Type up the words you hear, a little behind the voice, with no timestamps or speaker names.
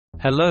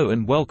Hello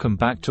and welcome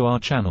back to our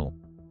channel.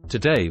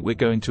 Today we're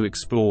going to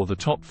explore the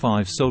top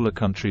 5 solar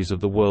countries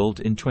of the world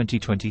in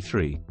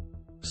 2023.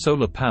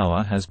 Solar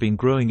power has been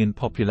growing in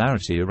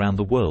popularity around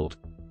the world,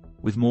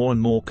 with more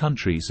and more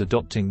countries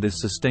adopting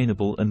this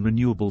sustainable and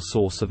renewable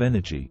source of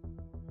energy.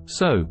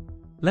 So,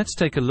 let's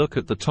take a look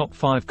at the top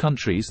 5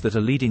 countries that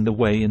are leading the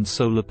way in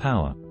solar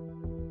power.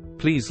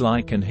 Please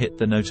like and hit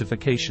the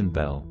notification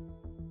bell.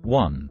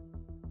 1.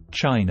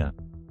 China.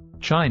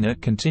 China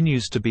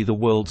continues to be the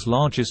world's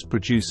largest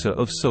producer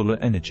of solar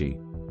energy.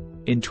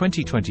 In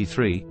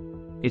 2023,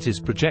 it is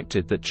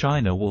projected that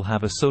China will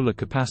have a solar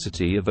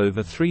capacity of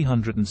over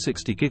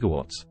 360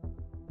 gigawatts,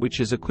 which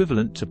is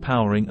equivalent to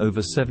powering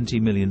over 70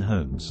 million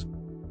homes.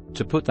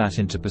 To put that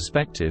into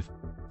perspective,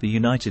 the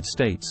United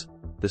States,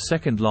 the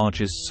second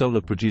largest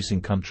solar producing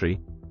country,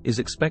 is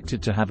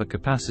expected to have a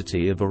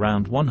capacity of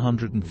around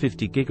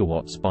 150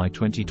 gigawatts by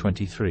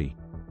 2023.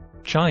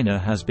 China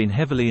has been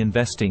heavily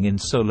investing in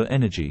solar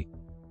energy,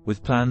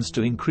 with plans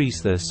to increase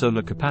their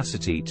solar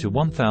capacity to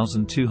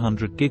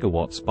 1,200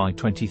 gigawatts by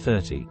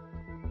 2030.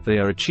 They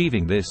are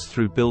achieving this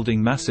through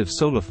building massive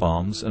solar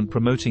farms and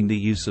promoting the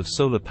use of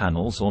solar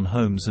panels on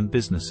homes and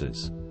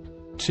businesses.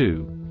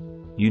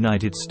 2.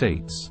 United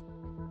States.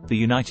 The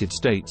United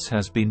States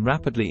has been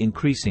rapidly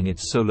increasing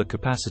its solar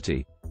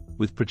capacity,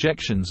 with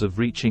projections of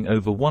reaching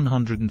over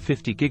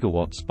 150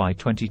 gigawatts by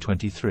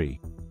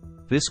 2023.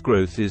 This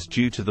growth is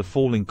due to the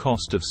falling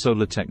cost of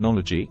solar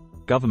technology,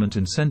 government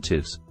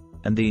incentives,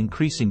 and the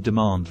increasing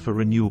demand for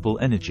renewable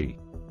energy.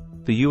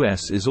 The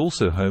US is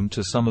also home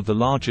to some of the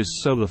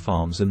largest solar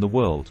farms in the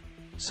world,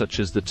 such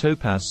as the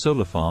Topaz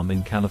Solar Farm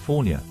in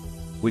California,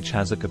 which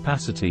has a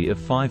capacity of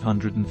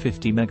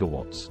 550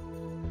 megawatts.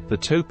 The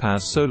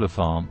Topaz Solar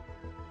Farm,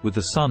 with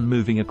the sun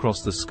moving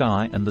across the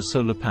sky and the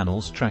solar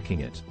panels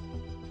tracking it.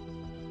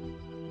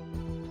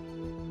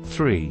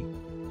 3.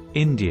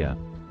 India.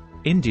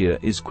 India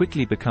is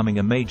quickly becoming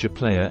a major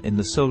player in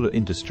the solar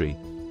industry,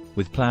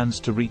 with plans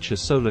to reach a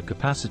solar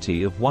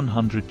capacity of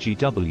 100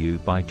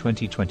 GW by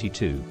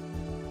 2022.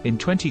 In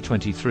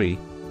 2023,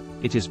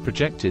 it is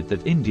projected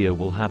that India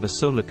will have a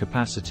solar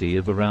capacity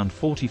of around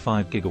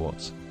 45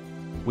 gigawatts,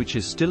 which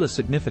is still a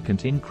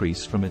significant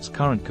increase from its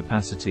current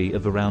capacity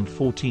of around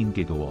 14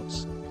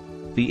 gigawatts.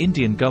 The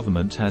Indian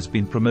government has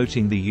been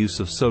promoting the use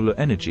of solar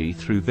energy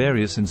through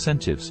various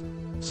incentives,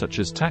 such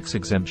as tax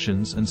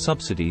exemptions and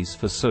subsidies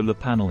for solar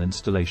panel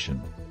installation.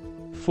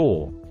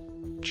 4.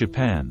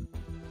 Japan.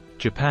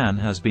 Japan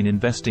has been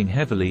investing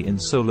heavily in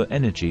solar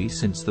energy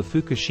since the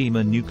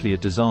Fukushima nuclear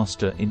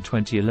disaster in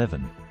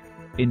 2011.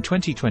 In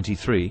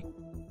 2023,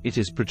 it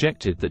is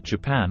projected that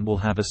Japan will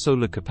have a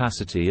solar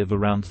capacity of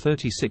around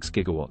 36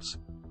 gigawatts,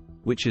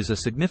 which is a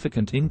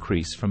significant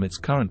increase from its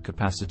current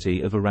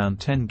capacity of around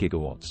 10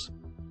 gigawatts.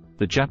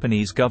 The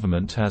Japanese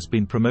government has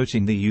been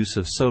promoting the use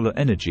of solar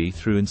energy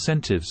through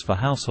incentives for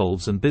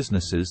households and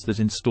businesses that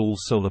install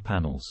solar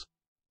panels.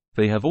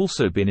 They have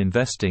also been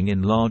investing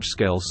in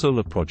large-scale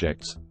solar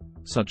projects,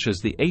 such as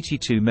the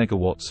 82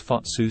 megawatts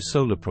Futsu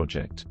solar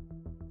project.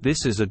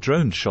 This is a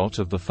drone shot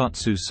of the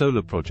Futsu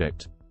solar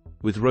project,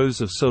 with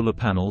rows of solar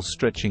panels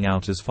stretching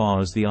out as far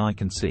as the eye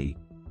can see.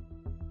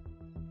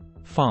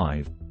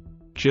 5.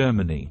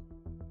 Germany.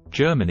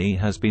 Germany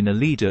has been a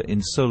leader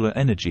in solar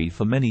energy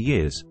for many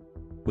years,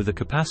 with a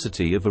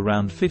capacity of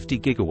around 50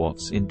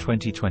 gigawatts in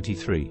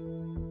 2023.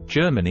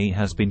 Germany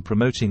has been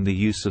promoting the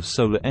use of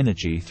solar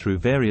energy through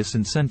various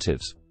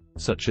incentives,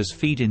 such as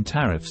feed-in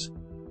tariffs,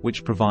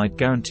 which provide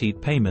guaranteed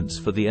payments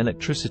for the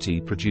electricity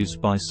produced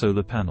by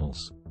solar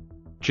panels.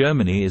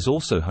 Germany is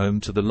also home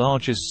to the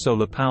largest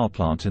solar power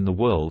plant in the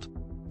world,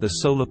 the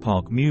solar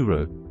park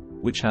Muro,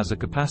 which has a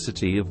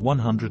capacity of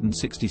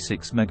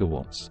 166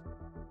 megawatts.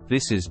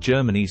 This is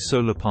Germany's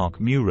solar park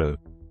Muro,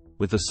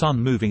 with the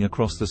sun moving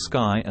across the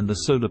sky and the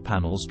solar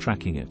panels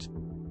tracking it.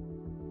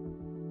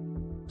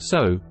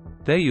 So,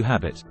 there you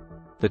have it,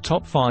 the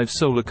top 5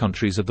 solar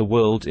countries of the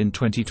world in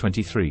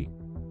 2023.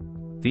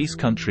 These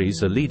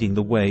countries are leading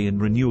the way in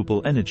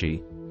renewable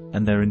energy,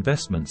 and their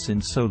investments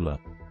in solar.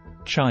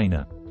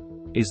 China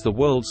is the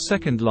world's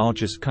second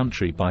largest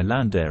country by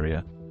land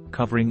area,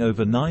 covering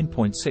over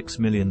 9.6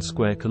 million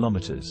square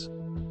kilometers.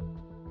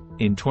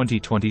 In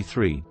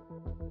 2023,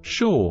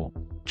 sure,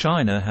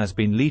 China has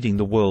been leading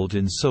the world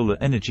in solar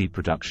energy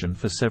production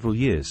for several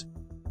years,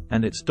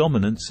 and its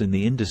dominance in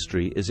the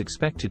industry is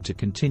expected to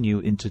continue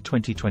into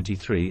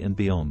 2023 and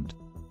beyond.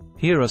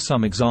 Here are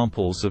some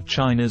examples of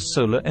China's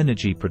solar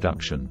energy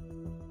production.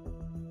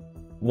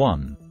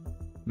 1.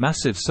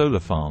 Massive solar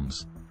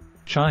farms.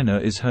 China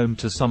is home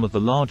to some of the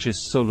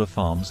largest solar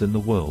farms in the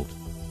world.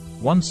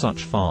 One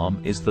such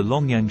farm is the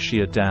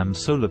Longyanxia Dam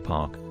Solar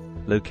Park,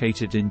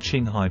 located in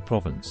Qinghai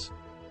Province.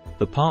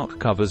 The park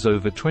covers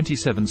over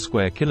 27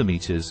 square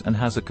kilometers and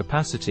has a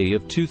capacity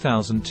of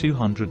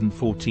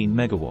 2,214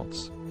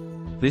 megawatts.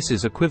 This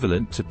is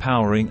equivalent to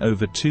powering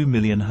over 2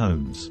 million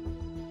homes.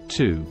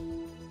 2.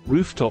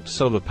 Rooftop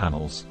solar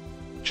panels.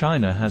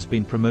 China has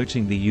been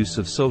promoting the use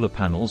of solar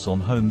panels on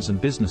homes and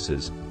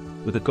businesses,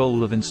 with a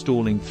goal of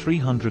installing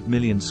 300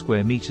 million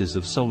square meters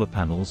of solar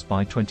panels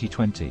by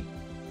 2020.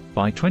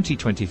 By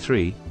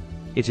 2023,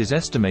 it is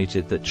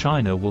estimated that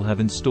China will have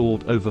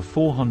installed over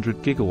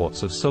 400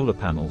 gigawatts of solar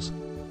panels,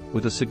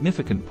 with a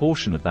significant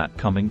portion of that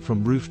coming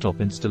from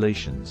rooftop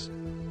installations.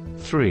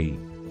 3.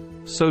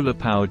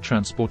 Solar-powered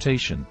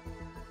transportation.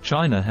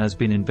 China has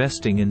been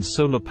investing in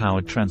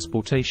solar-powered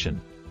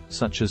transportation,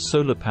 such as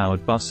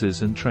solar-powered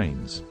buses and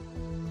trains.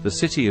 The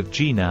city of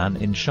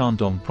Jinan in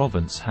Shandong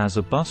province has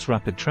a bus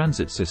rapid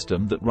transit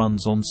system that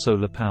runs on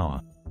solar power.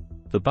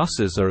 The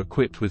buses are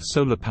equipped with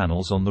solar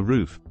panels on the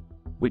roof,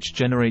 which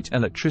generate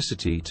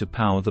electricity to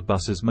power the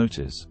bus's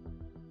motors.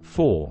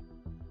 4.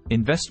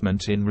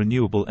 Investment in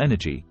renewable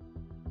energy.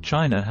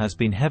 China has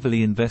been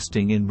heavily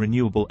investing in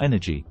renewable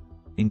energy,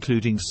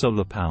 including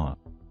solar power.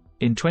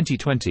 In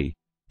 2020,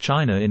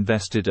 China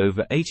invested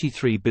over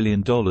 $83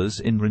 billion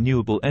in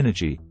renewable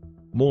energy,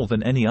 more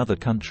than any other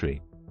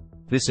country.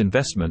 This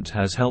investment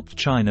has helped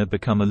China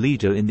become a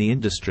leader in the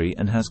industry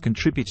and has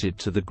contributed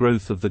to the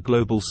growth of the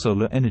global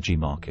solar energy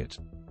market.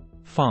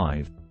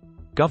 5.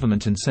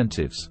 Government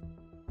incentives.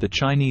 The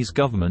Chinese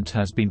government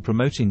has been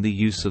promoting the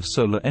use of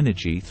solar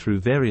energy through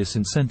various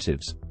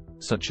incentives,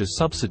 such as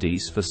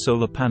subsidies for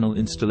solar panel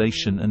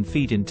installation and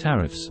feed-in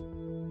tariffs,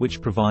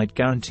 which provide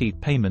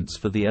guaranteed payments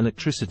for the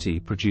electricity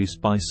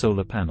produced by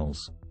solar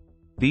panels.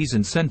 These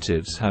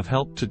incentives have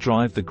helped to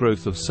drive the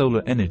growth of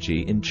solar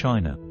energy in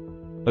China.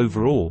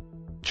 Overall,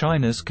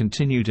 China's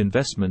continued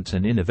investment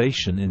and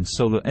innovation in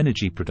solar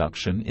energy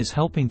production is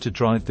helping to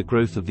drive the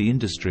growth of the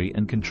industry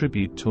and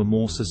contribute to a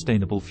more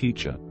sustainable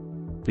future.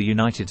 The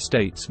United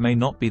States may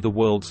not be the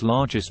world's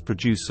largest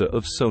producer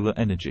of solar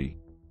energy.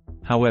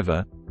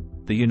 However,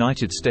 the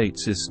United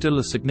States is still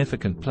a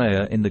significant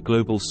player in the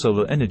global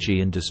solar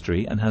energy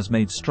industry and has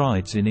made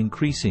strides in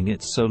increasing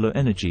its solar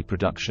energy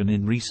production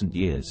in recent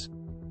years.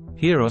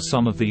 Here are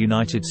some of the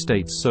United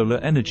States solar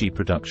energy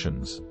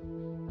productions.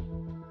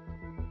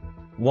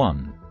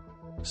 1.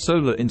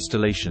 Solar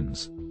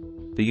installations.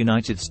 The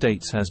United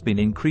States has been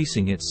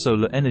increasing its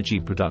solar energy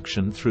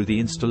production through the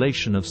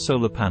installation of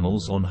solar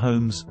panels on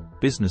homes,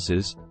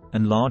 businesses,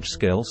 and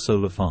large-scale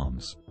solar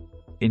farms.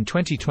 In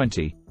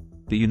 2020,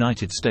 the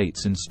United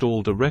States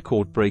installed a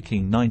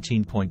record-breaking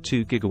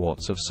 19.2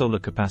 gigawatts of solar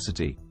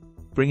capacity,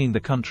 bringing the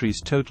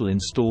country's total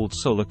installed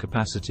solar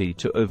capacity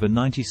to over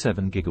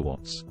 97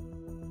 gigawatts.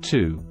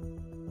 2.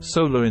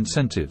 Solar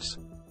incentives.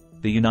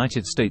 The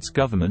United States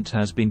government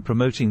has been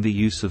promoting the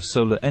use of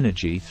solar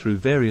energy through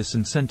various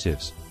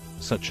incentives,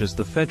 such as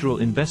the Federal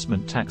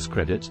Investment Tax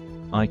Credit,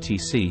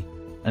 ITC,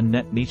 and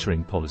net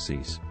metering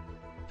policies.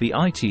 The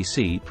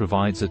ITC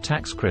provides a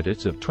tax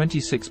credit of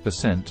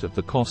 26% of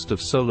the cost of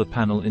solar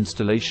panel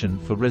installation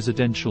for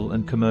residential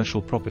and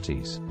commercial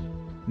properties.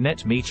 Net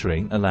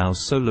metering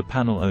allows solar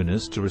panel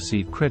owners to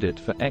receive credit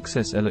for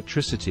excess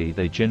electricity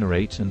they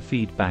generate and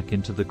feed back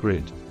into the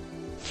grid.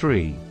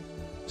 3.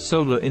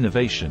 Solar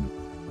innovation.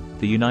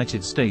 The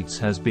United States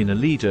has been a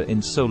leader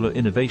in solar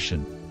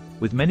innovation,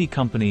 with many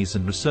companies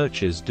and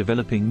researchers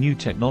developing new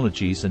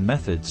technologies and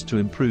methods to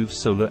improve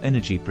solar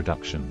energy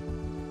production.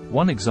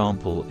 One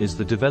example is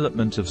the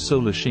development of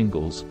solar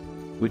shingles,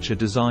 which are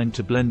designed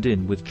to blend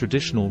in with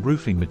traditional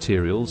roofing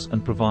materials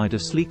and provide a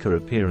sleeker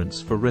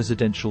appearance for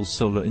residential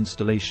solar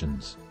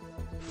installations.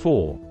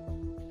 4.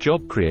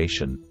 Job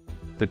creation.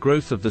 The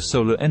growth of the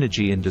solar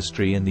energy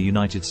industry in the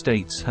United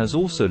States has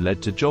also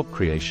led to job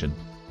creation,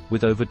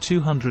 with over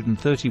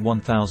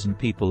 231,000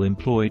 people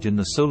employed in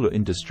the solar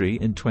industry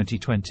in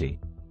 2020.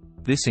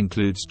 This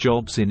includes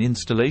jobs in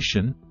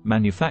installation,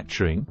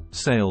 manufacturing,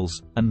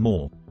 sales, and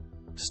more.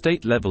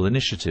 State-level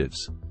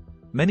initiatives.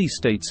 Many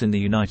states in the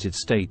United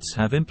States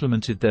have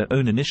implemented their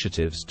own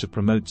initiatives to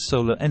promote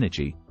solar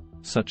energy,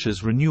 such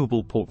as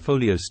Renewable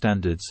Portfolio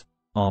Standards,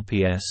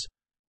 RPS,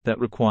 that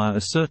require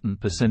a certain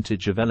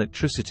percentage of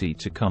electricity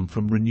to come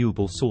from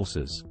renewable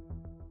sources.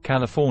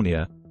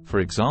 California, for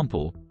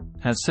example,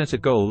 has set a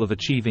goal of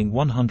achieving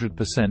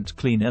 100%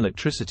 clean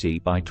electricity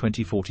by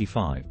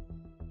 2045.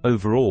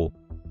 Overall,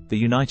 the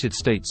United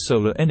States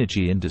solar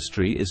energy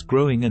industry is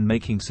growing and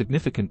making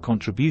significant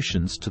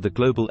contributions to the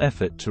global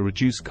effort to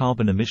reduce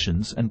carbon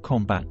emissions and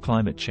combat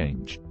climate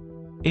change.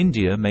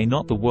 India may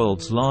not be the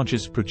world's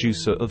largest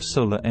producer of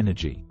solar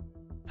energy.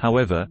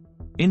 However,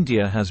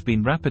 India has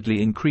been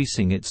rapidly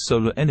increasing its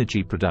solar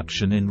energy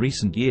production in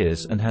recent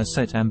years and has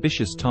set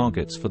ambitious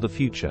targets for the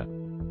future.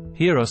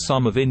 Here are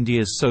some of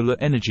India's solar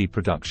energy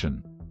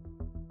production.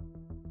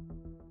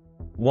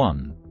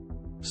 1.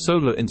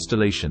 Solar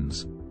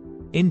installations.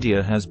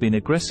 India has been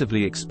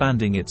aggressively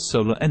expanding its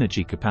solar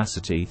energy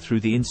capacity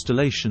through the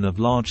installation of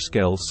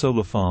large-scale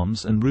solar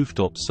farms and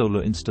rooftop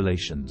solar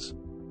installations.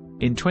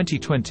 In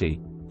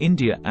 2020,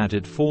 India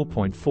added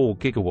 4.4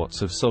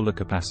 gigawatts of solar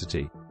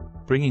capacity,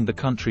 bringing the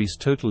country's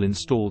total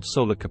installed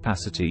solar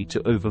capacity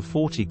to over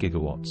 40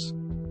 gigawatts.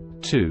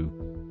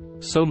 2.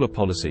 Solar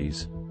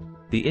policies.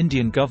 The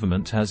Indian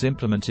government has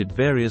implemented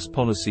various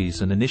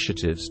policies and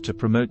initiatives to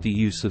promote the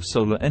use of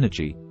solar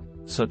energy,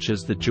 such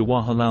as the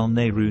Jawaharlal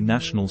Nehru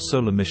National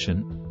Solar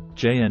Mission,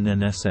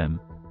 JNNSM,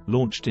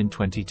 launched in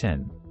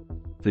 2010.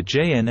 The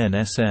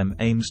JNNSM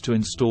aims to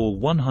install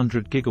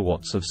 100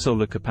 gigawatts of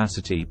solar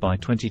capacity by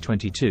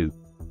 2022,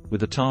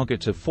 with a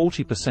target of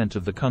 40%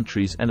 of the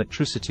country's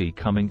electricity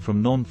coming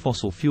from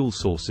non-fossil fuel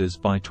sources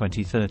by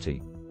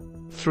 2030.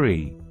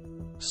 3.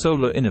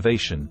 Solar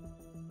innovation.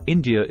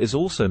 India is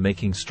also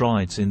making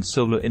strides in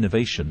solar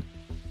innovation,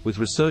 with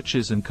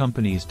researchers and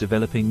companies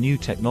developing new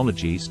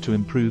technologies to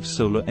improve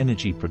solar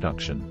energy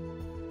production.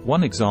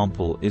 One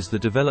example is the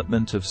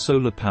development of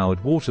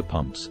solar-powered water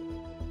pumps,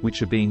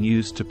 which are being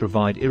used to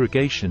provide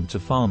irrigation to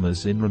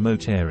farmers in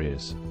remote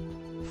areas.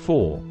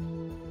 4.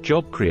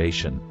 Job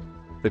creation.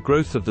 The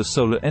growth of the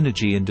solar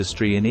energy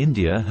industry in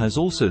India has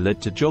also led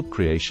to job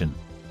creation,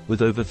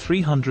 with over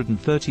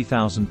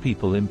 330,000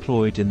 people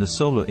employed in the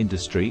solar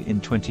industry in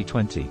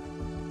 2020.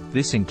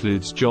 This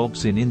includes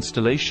jobs in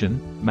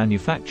installation,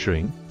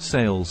 manufacturing,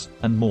 sales,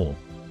 and more.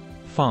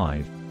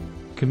 5.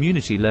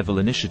 Community-level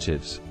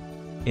initiatives.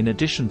 In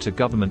addition to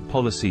government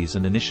policies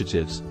and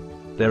initiatives,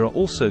 there are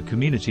also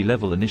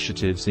community-level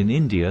initiatives in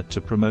India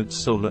to promote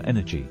solar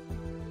energy.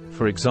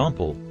 For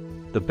example,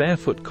 the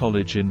Barefoot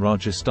College in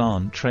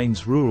Rajasthan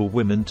trains rural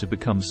women to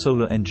become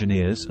solar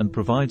engineers and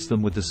provides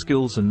them with the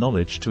skills and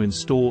knowledge to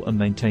install and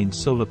maintain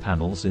solar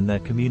panels in their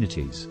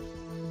communities.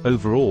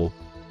 Overall,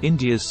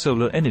 India's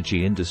solar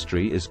energy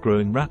industry is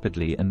growing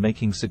rapidly and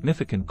making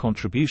significant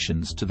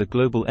contributions to the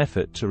global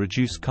effort to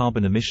reduce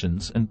carbon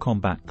emissions and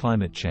combat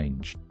climate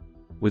change.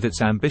 With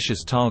its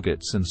ambitious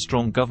targets and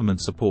strong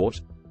government support,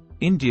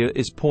 India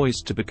is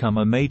poised to become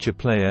a major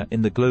player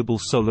in the global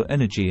solar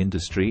energy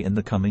industry in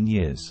the coming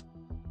years.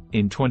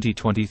 In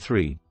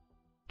 2023,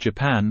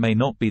 Japan may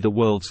not be the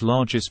world's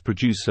largest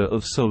producer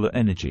of solar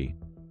energy.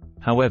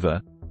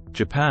 However,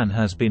 Japan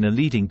has been a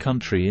leading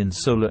country in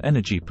solar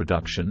energy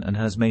production and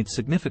has made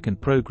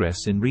significant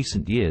progress in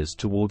recent years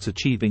towards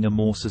achieving a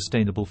more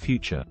sustainable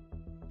future.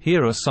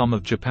 Here are some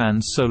of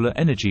Japan's solar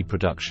energy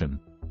production.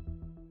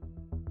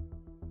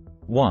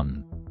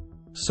 1.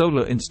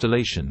 Solar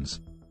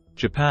installations.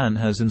 Japan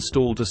has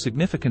installed a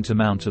significant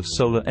amount of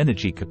solar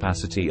energy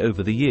capacity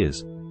over the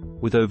years,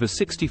 with over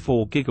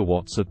 64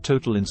 gigawatts of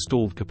total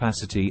installed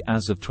capacity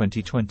as of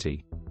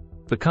 2020.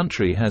 The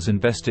country has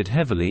invested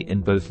heavily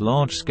in both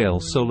large-scale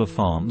solar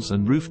farms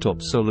and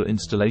rooftop solar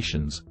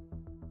installations,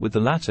 with the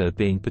latter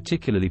being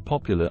particularly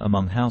popular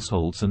among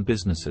households and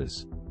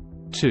businesses.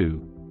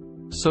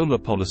 2. Solar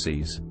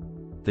policies.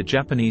 The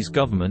Japanese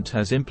government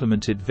has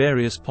implemented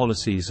various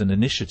policies and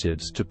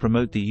initiatives to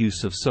promote the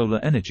use of solar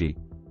energy,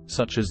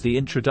 such as the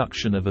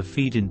introduction of a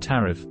feed-in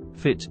tariff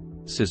 (FIT)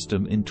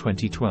 system in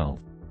 2012.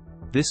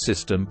 This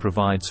system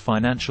provides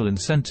financial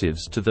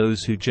incentives to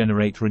those who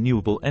generate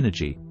renewable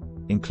energy,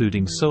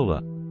 including solar,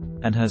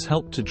 and has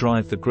helped to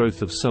drive the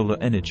growth of solar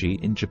energy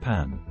in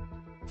Japan.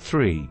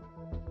 3.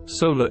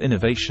 Solar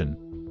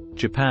innovation.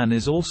 Japan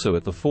is also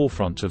at the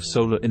forefront of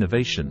solar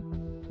innovation,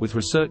 with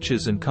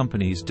researchers and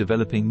companies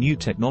developing new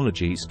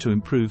technologies to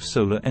improve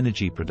solar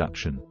energy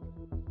production.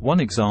 One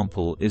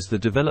example is the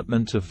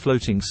development of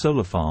floating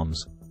solar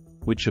farms,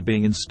 which are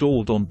being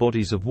installed on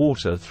bodies of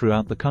water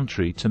throughout the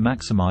country to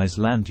maximize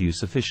land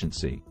use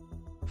efficiency.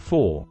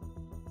 4.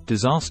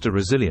 Disaster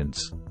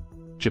resilience.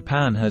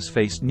 Japan has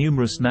faced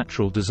numerous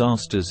natural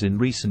disasters in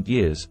recent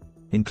years,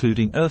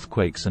 including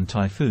earthquakes and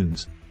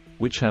typhoons,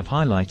 which have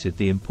highlighted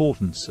the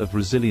importance of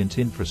resilient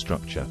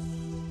infrastructure.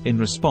 In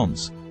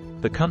response,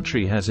 the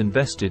country has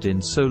invested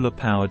in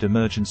solar-powered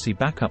emergency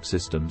backup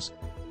systems,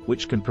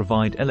 which can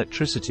provide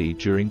electricity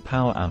during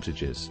power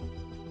outages.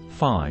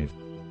 5.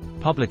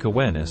 Public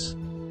awareness.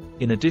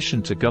 In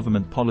addition to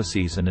government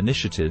policies and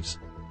initiatives,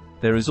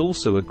 there is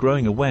also a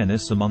growing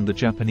awareness among the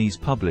Japanese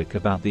public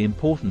about the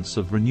importance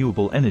of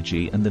renewable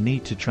energy and the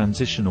need to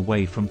transition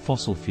away from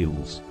fossil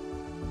fuels.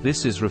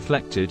 This is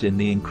reflected in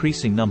the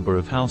increasing number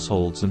of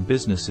households and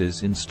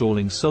businesses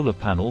installing solar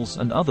panels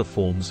and other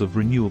forms of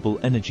renewable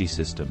energy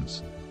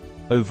systems.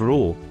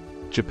 Overall,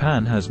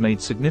 Japan has made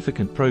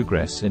significant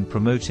progress in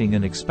promoting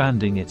and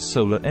expanding its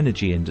solar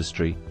energy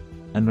industry,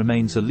 and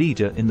remains a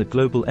leader in the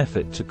global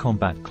effort to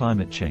combat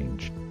climate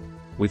change.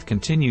 With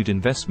continued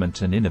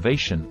investment and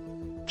innovation,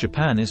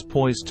 Japan is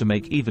poised to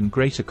make even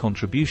greater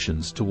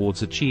contributions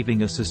towards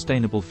achieving a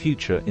sustainable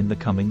future in the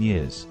coming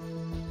years.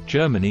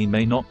 Germany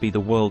may not be the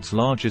world's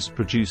largest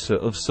producer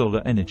of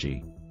solar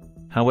energy.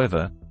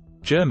 However,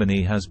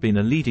 Germany has been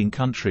a leading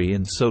country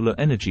in solar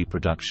energy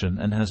production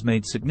and has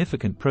made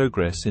significant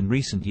progress in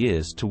recent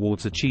years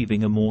towards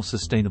achieving a more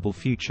sustainable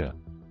future.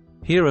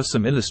 Here are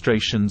some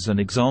illustrations and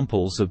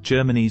examples of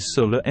Germany's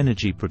solar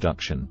energy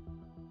production.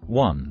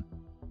 1.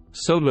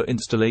 Solar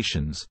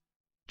installations.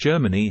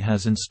 Germany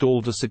has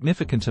installed a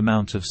significant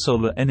amount of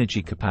solar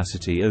energy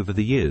capacity over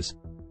the years,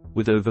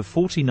 with over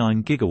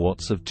 49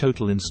 gigawatts of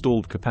total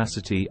installed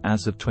capacity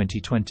as of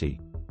 2020.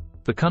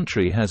 The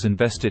country has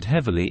invested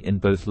heavily in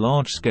both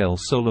large-scale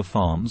solar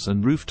farms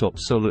and rooftop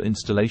solar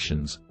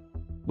installations,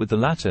 with the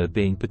latter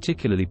being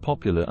particularly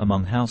popular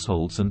among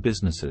households and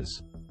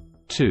businesses.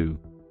 2.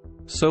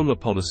 Solar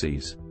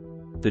policies.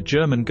 The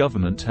German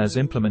government has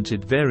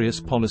implemented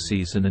various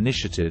policies and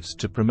initiatives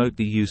to promote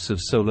the use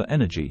of solar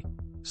energy,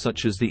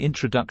 such as the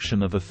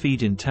introduction of a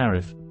feed-in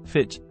tariff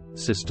 (FIT)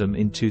 system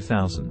in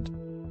 2000.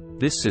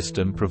 This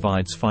system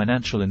provides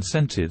financial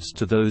incentives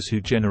to those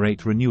who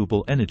generate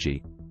renewable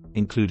energy,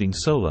 including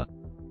solar,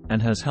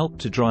 and has helped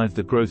to drive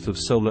the growth of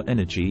solar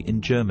energy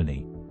in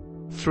Germany.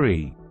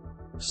 3.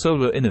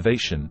 Solar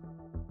innovation.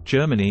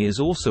 Germany is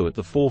also at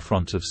the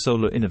forefront of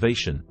solar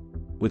innovation,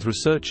 with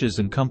researchers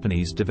and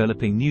companies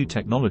developing new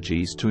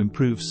technologies to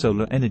improve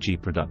solar energy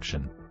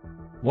production.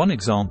 One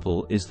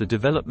example is the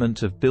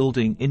development of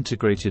building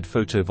integrated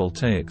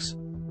photovoltaics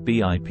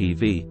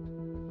 (BIPV),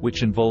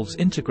 which involves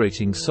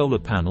integrating solar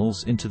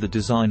panels into the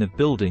design of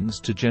buildings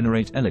to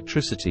generate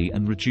electricity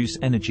and reduce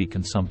energy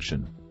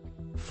consumption.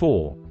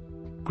 4.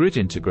 Grid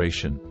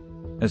integration.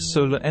 As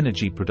solar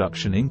energy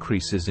production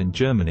increases in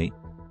Germany,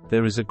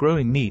 there is a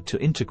growing need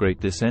to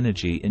integrate this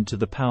energy into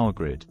the power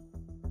grid.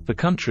 The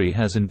country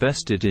has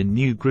invested in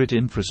new grid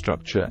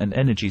infrastructure and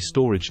energy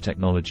storage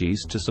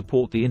technologies to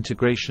support the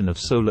integration of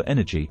solar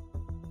energy,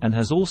 and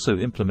has also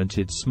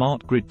implemented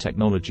smart grid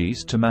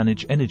technologies to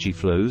manage energy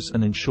flows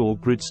and ensure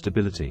grid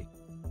stability.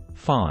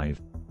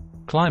 5.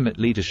 Climate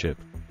leadership.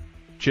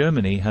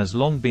 Germany has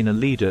long been a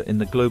leader in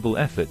the global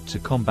effort to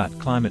combat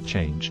climate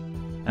change,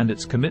 and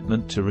its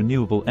commitment to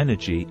renewable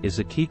energy is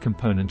a key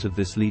component of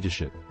this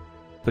leadership.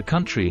 The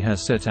country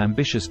has set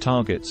ambitious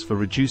targets for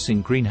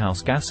reducing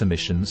greenhouse gas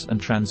emissions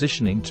and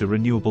transitioning to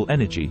renewable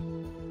energy,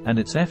 and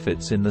its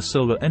efforts in the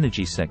solar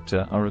energy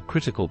sector are a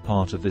critical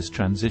part of this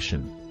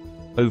transition.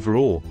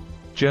 Overall,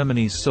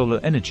 Germany's solar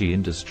energy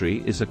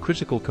industry is a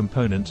critical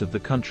component of the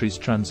country's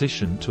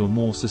transition to a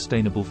more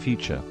sustainable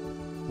future.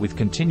 With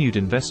continued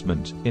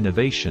investment,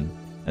 innovation,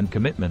 and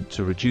commitment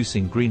to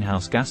reducing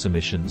greenhouse gas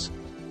emissions,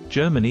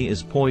 Germany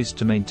is poised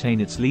to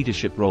maintain its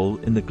leadership role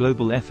in the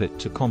global effort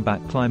to combat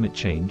climate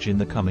change in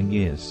the coming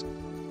years.